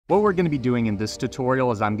What we're going to be doing in this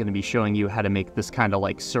tutorial is I'm going to be showing you how to make this kind of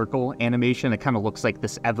like circle animation. It kind of looks like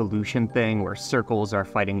this evolution thing where circles are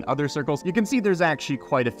fighting other circles. You can see there's actually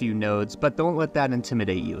quite a few nodes, but don't let that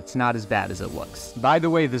intimidate you. It's not as bad as it looks. By the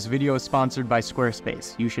way, this video is sponsored by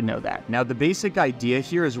Squarespace. You should know that. Now, the basic idea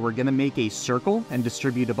here is we're going to make a circle and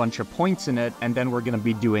distribute a bunch of points in it, and then we're going to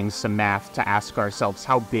be doing some math to ask ourselves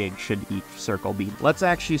how big should each circle be. Let's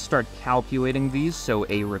actually start calculating these. So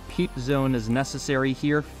a repeat zone is necessary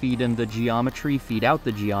here. Feed in the geometry, feed out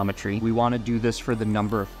the geometry. We want to do this for the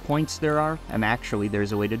number of points there are, and actually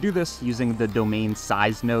there's a way to do this using the domain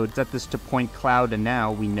size node. Set this to point cloud, and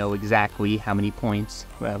now we know exactly how many points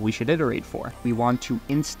we should iterate for. We want to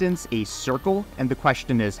instance a circle, and the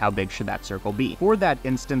question is, how big should that circle be? For that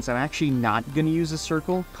instance, I'm actually not going to use a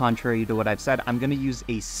circle. Contrary to what I've said, I'm going to use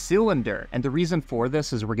a cylinder, and the reason for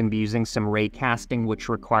this is we're going to be using some ray casting, which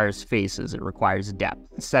requires faces. It requires depth.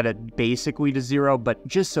 Set it basically to 0, but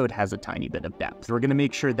just so it has a tiny bit of depth. We're going to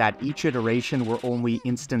make sure that each iteration we're only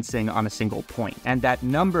instancing on a single point, and that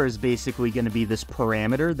number is basically going to be this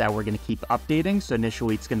parameter that we're going to keep updating. So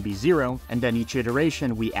initially it's going to be 0, and then each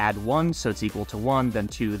iteration we add 1, so it's equal to 1, then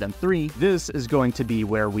 2, then 3. This is going to be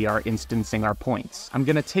where we are instancing our points. I'm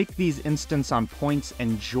going to take these instance on points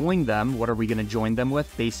and join them. What are we going to join them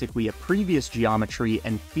with? Basically a previous geometry,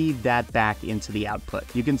 and feed that back into the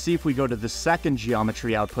output. You can see if we go to the second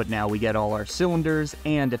geometry output now, we get all our cylinders,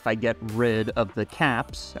 and if I get rid of the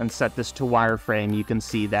caps and set this to wireframe, you can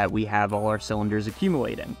see that we have all our cylinders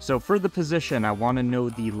accumulating. So for the position, I want to know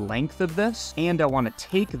the length of this, and I want to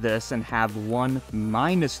take this and have 1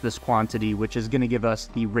 minus this quantity, which is going to give us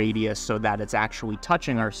the radius so that it's actually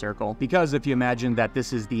touching our circle. Because if you imagine that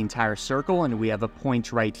this is the entire circle and we have a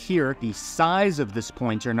point right here, the size of this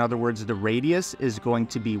point, or in other words, the radius, is going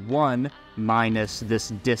to be 1 minus this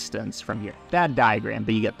distance from here. Bad diagram,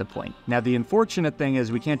 but you get the point. Now, the unfortunate thing is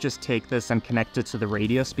we can't just take this and connect it to the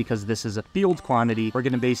radius because this is a field quantity. We're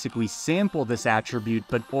going to basically sample this attribute,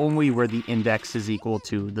 but only where the index is equal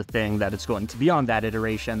to the thing that it's going to be on that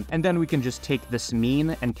iteration. And then we can just take this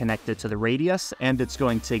mean and connect it to the radius, and it's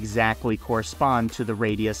going to exactly correspond to the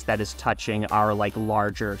radius that is touching our like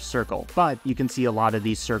larger circle. But you can see a lot of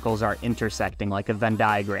these circles are intersecting like a Venn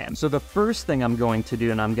diagram. So the first thing I'm going to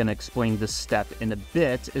do, and I'm going to explain this step in a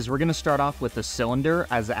bit, is we're going to start off with a cylinder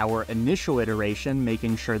as our initial iteration,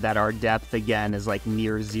 making sure that our depth again is like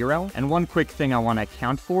near 0. And one quick thing I want to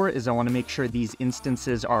account for is I want to make sure these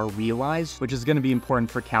instances are realized, which is going to be important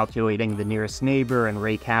for calculating the nearest neighbor and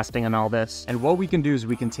ray casting and all this. And what we can do is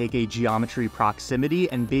we can take a geometry proximity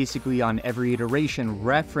and basically on every iteration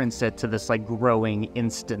reference it to this like growing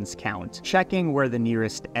instance count, checking where the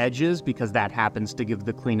nearest edge is because that happens to give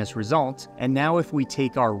the cleanest result. And now if we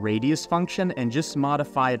take our radius function and just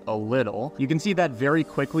modify it a little, you can see that very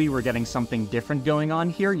quickly we're getting something different going on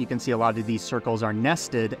here. You can see a lot of these circles are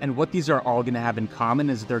nested, and what these are all going to have in common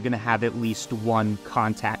is they're going to have at least one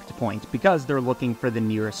contact point because they're looking for the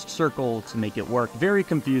nearest circle to make it work. Very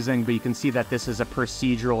confusing, but you can see that this is a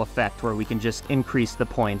procedural effect where we can just increase the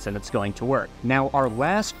points and it's going to work. Now, our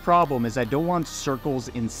last problem is I don't want circles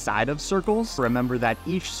inside of circles. Remember that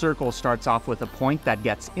each circle starts off with a point that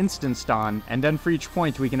gets instanced on, and then for each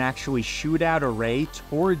point we can actually shoot out a ray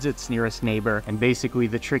towards its nearest neighbor. And basically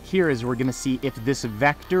the trick here is we're going to see if this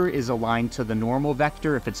vector is aligned to the normal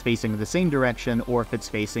vector, if it's facing the same direction, or if it's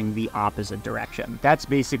facing the opposite direction. That's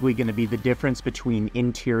basically going to be the difference between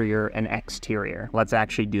interior and exterior. Let's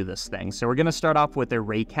actually do this thing. So we're going to start off with a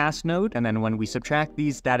raycast node, and then when we subtract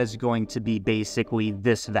these, that is going to be basically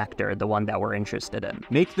this vector, the one that we're interested in.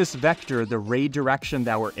 Make this vector the ray direction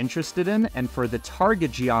that we're interested in, and for the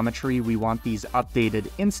target geometry, we want these updated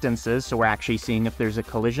instances, so we're actually seeing if there's a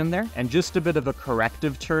collision there. And just a bit of a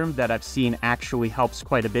corrective term that I've seen actually helps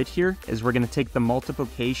quite a bit here is we're going to take the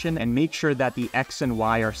multiplication and make sure that the x and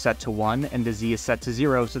y are set to 1 and the z is set to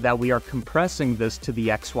 0 so that we are compressing this to the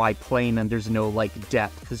xy plane and there's no like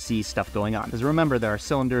depth z stuff going on. Because remember, there are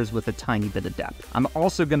cylinders with a tiny bit of depth. I'm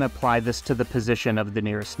also going to apply this to the position of the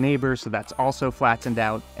nearest neighbor, so that's also flattened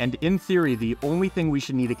out. And in theory, the only thing we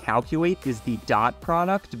should need to calculate is the dot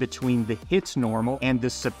product between the hit normal and the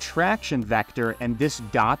subtraction vector, and this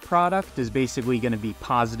dot product is basically going to be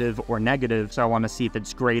positive or negative, so I want to see if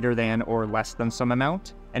it's greater than or less than some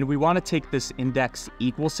amount. And we want to take this index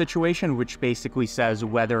equal situation, which basically says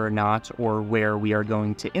whether or not or where we are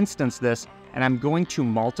going to instance this, and I'm going to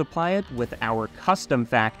multiply it with our custom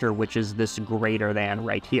factor, which is this greater than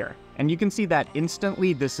right here. And you can see that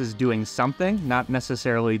instantly this is doing something, not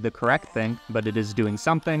necessarily the correct thing, but it is doing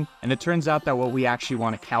something. And it turns out that what we actually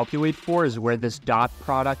want to calculate for is where this dot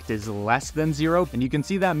product is less than 0. And you can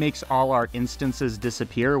see that makes all our instances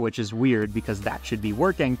disappear, which is weird because that should be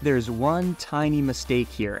working. There's one tiny mistake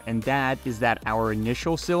here, and that is that our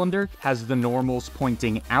initial cylinder has the normals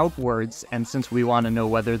pointing outwards. And since we want to know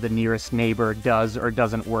whether the nearest neighbor does or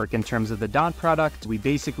doesn't work in terms of the dot product, we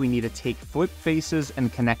basically need to take flip faces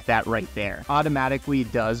and connect that right there. Automatically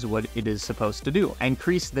does what it is supposed to do.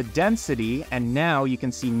 Increase the density, and now you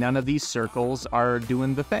can see none of these circles are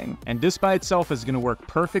doing the thing. And this by itself is going to work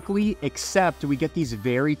perfectly, except we get these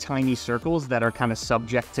very tiny circles that are kind of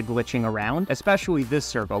subject to glitching around, especially this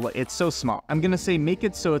circle. It's so small. I'm going to say make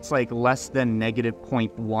it so it's like less than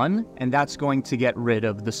 -0.1, and that's going to get rid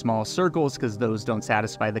of the small circles because those don't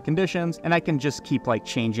satisfy the conditions. And I can just keep like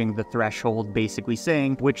changing the threshold, basically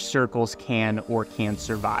saying which circles can or can't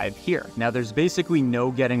survive here. Now there's basically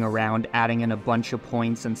no getting around adding in a bunch of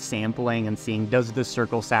points and sampling and seeing does this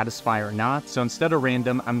circle satisfy or not. So instead of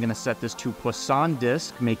random, I'm going to set this to Poisson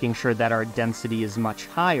disk, making sure that our density is much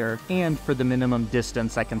higher. And for the minimum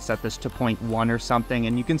distance, I can set this to 0.1 or something.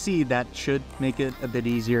 And you can see that should make it a bit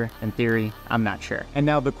easier in theory. I'm not sure. And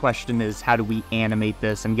now the question is, how do we animate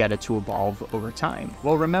this and get it to evolve over time?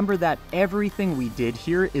 Well, remember that everything we did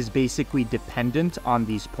here is basically dependent on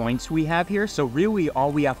these points we have here. So really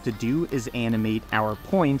all we have to do is animate our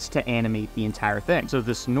points to animate the entire thing. So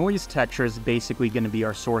this noise texture is basically going to be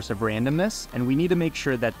our source of randomness, and we need to make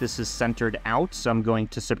sure that this is centered out. So I'm going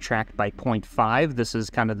to subtract by 0.5. This is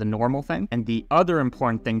kind of the normal thing. And the other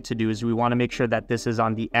important thing to do is we want to make sure that this is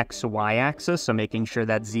on the XY axis. So making sure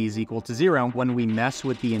that Z is equal to 0. When we mess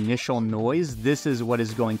with the initial noise, this is what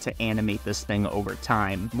is going to animate this thing over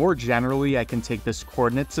time. More generally, I can take this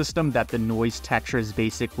coordinate system that the noise texture is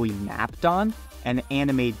basically mapped on and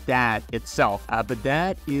animate that itself. But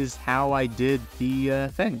that is how I did the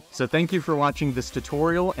thing. So thank you for watching this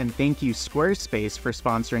tutorial, and thank you Squarespace for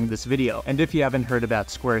sponsoring this video. And if you haven't heard about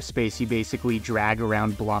Squarespace, you basically drag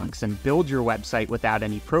around blocks and build your website without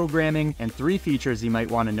any programming. And 3 features you might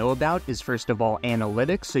want to know about is, first of all,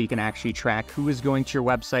 analytics, so you can actually track who is going to your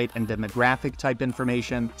website and demographic type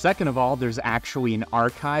information. Second of all, there's actually an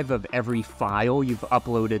archive of every file you've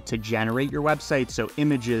uploaded to generate your website, so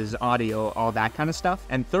images, audio, all that kind of stuff.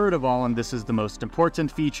 And third of all, and this is the most important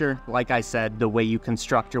feature, like I said, the way you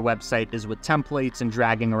construct your website is with templates and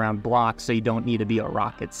dragging around blocks, so you don't need to be a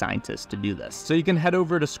rocket scientist to do this. So you can head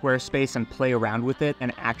over to Squarespace and play around with it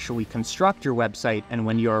and actually construct your website, and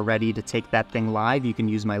when you're ready to take that thing live, you can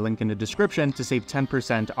use my link in the description to save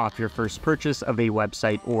 10% off your first purchase of a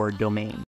website or domain.